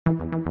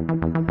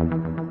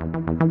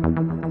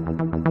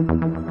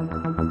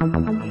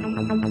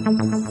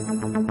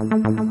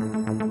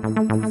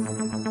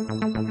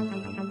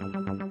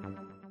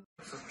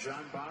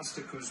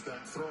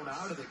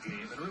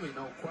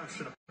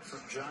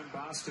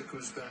Bostic,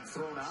 who's been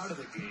thrown out of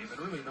the game,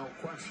 and really no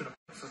question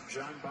from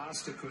Jon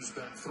Bostic, who's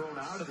been thrown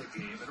out of the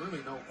game, and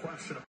really no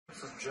question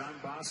from Jon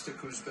Bostic,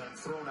 who's been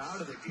thrown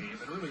out of the game,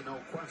 and really no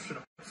question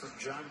from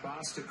Jon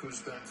Bostic,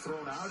 who's been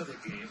thrown out of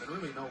the game, and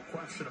really no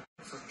question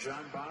from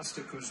Jon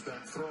Bostic, who's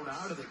been thrown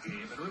out of the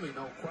game, and really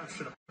no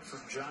question from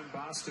Jon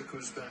Bostic,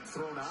 who's been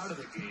thrown out of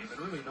the game,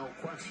 and really no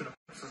question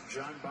from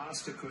Jon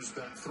Bostic, who's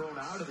been thrown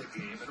out of the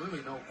game, and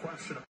really no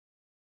question.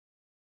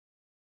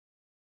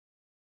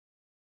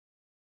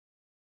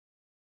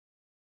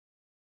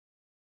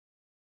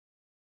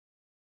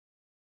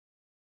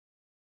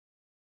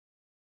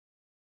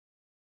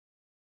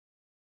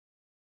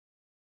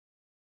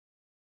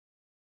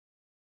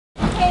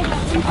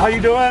 How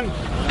you doing?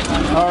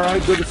 All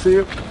right, good to see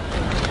you.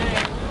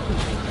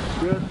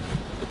 Good.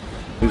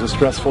 These are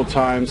stressful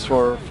times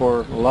for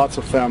lots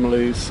of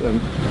families,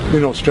 and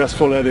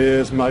stressful it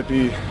is, might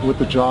be with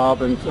the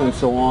job and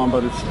so on,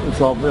 but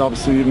it's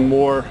obviously even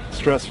more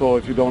stressful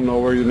if you don't know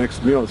where your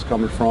next meal is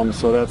coming from.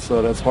 So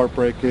that's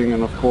heartbreaking,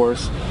 and of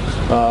course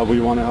we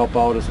want to help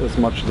out as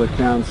much as I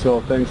can.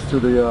 So thanks to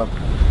the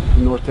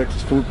North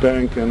Texas Food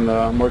Bank and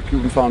Mark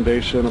Cuban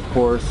Foundation, of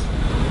course,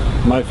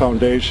 my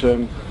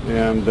foundation,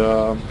 and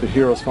the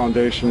Heroes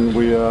Foundation,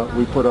 we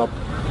put up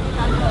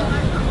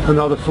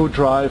another food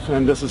drive,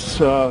 and this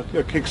is a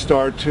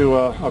kickstart to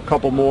a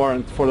couple more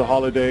and for the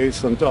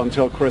holidays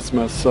until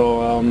Christmas.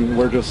 So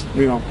we're just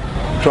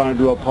trying to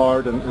do our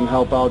part and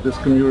help out this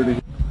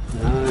community.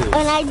 Nice.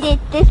 And I did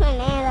this one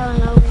and I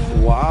don't know.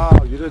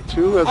 Wow, you did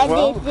too as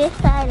well? I did this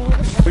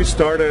side. We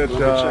started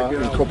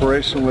in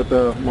cooperation with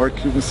the Mark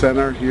Cuban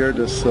Center here,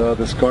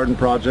 this garden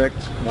project.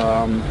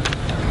 I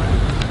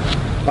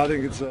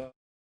think it's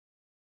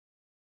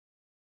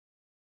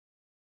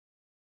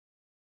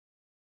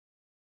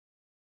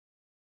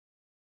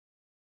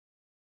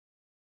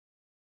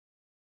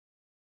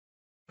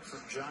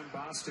from Jon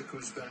Bostic,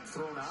 who's been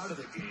thrown out of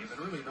the game, and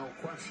really no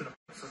question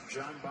from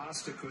Jon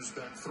Bostic, who's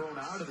been thrown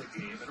out of the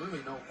game, and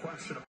really no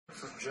question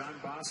from Jon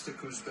Bostic,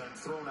 who's been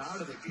thrown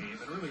out of the game,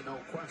 and really no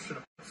question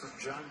from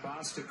Jon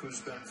Bostic,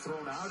 who's been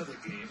thrown out of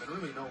the game, and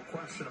really no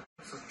question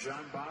from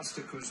Jon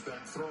Bostic, who's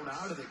been thrown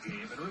out of the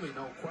game, and really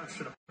no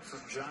question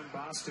from Jon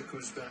Bostic,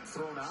 who's been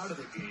thrown out of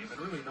the game,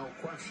 and really no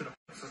question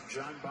from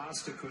Jon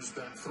Bostic, who's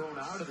been thrown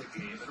out of the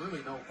game, and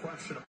really no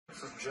question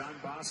from Jon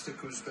Bostic,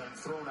 who's been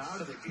thrown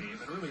out of the game,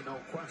 and really no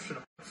question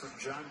from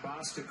Jon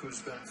Bostic,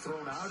 who's been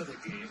thrown out of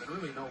the game, and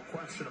really no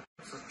question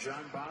from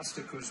Jon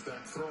Bostic, who's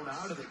been thrown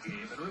out of the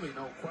game, and really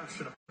no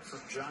question from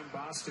Jon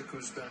Bostic,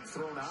 who's been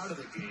thrown out of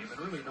the game,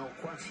 and really no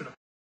question